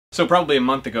So probably a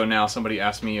month ago now, somebody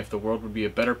asked me if the world would be a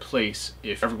better place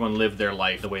if everyone lived their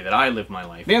life the way that I live my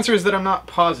life. The answer is that I'm not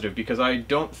positive, because I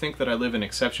don't think that I live an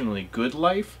exceptionally good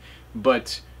life,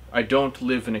 but I don't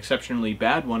live an exceptionally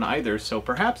bad one either, so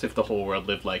perhaps if the whole world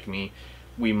lived like me,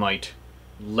 we might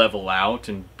level out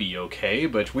and be okay,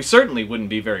 but we certainly wouldn't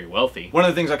be very wealthy. One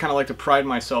of the things I kind of like to pride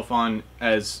myself on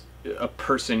as a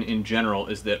person in general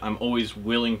is that I'm always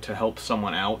willing to help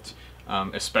someone out,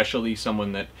 especially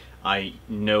someone that I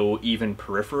know even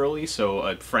peripherally, so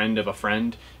a friend of a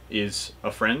friend is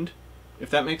a friend,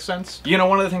 if that makes sense. You know,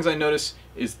 one of the things I notice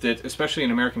is that, especially in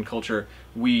American culture,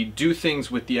 we do things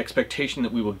with the expectation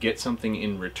that we will get something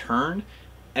in return,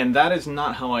 and that is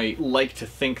not how I like to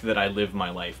think that I live my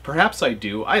life. Perhaps I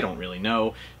do, I don't really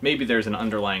know. Maybe there's an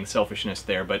underlying selfishness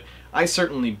there, but I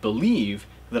certainly believe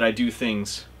that I do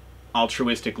things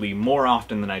altruistically more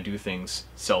often than I do things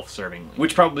self-servingly.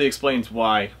 Which probably explains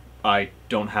why I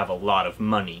don't have a lot of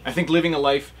money. I think living a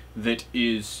life that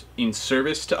is in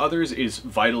service to others is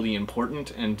vitally important,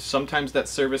 and sometimes that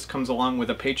service comes along with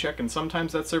a paycheck, and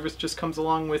sometimes that service just comes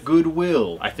along with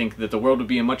goodwill. I think that the world would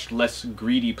be a much less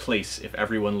greedy place if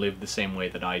everyone lived the same way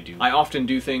that I do. I often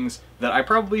do things that I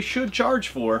probably should charge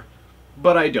for,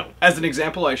 but I don't. As an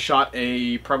example, I shot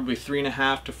a probably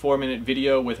 3.5 to 4 minute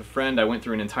video with a friend. I went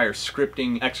through an entire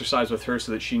scripting exercise with her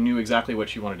so that she knew exactly what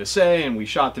she wanted to say, and we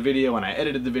shot the video, and I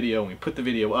edited the video, and we put the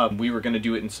video up. We were going to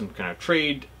do it in some kind of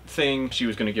trade thing. She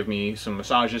was going to give me some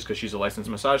massages because she's a licensed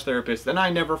massage therapist, and I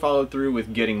never followed through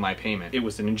with getting my payment. It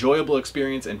was an enjoyable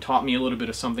experience and taught me a little bit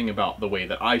of something about the way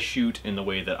that I shoot and the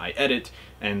way that I edit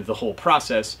and the whole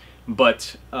process,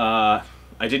 but I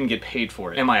didn't get paid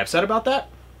for it. Am I upset about that?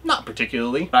 Not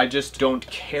particularly. I just don't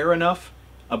care enough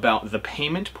about the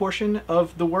payment portion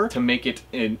of the work to make it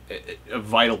a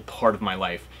vital part of my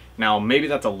life. Now, maybe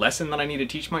that's a lesson that I need to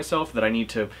teach myself, that I need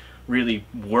to really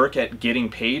work at getting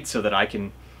paid so that I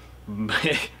can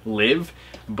live,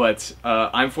 but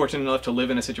I'm fortunate enough to live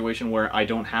in a situation where I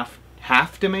don't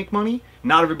have to make money.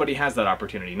 Not everybody has that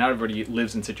opportunity. Not everybody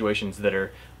lives in situations that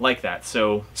are like that.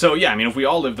 So yeah, I mean, if we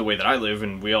all live the way that I live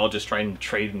and we all just try and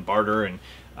trade and barter and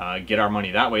get our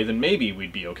money that way, then maybe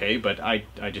we'd be okay, but I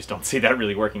just don't see that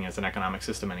really working as an economic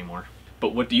system anymore.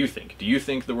 But what do you think? Do you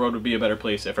think the world would be a better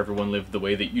place if everyone lived the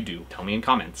way that you do? Tell me in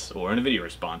comments or in a video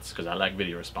response, because I like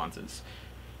video responses.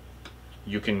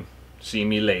 You can see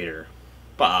me later.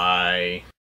 Bye.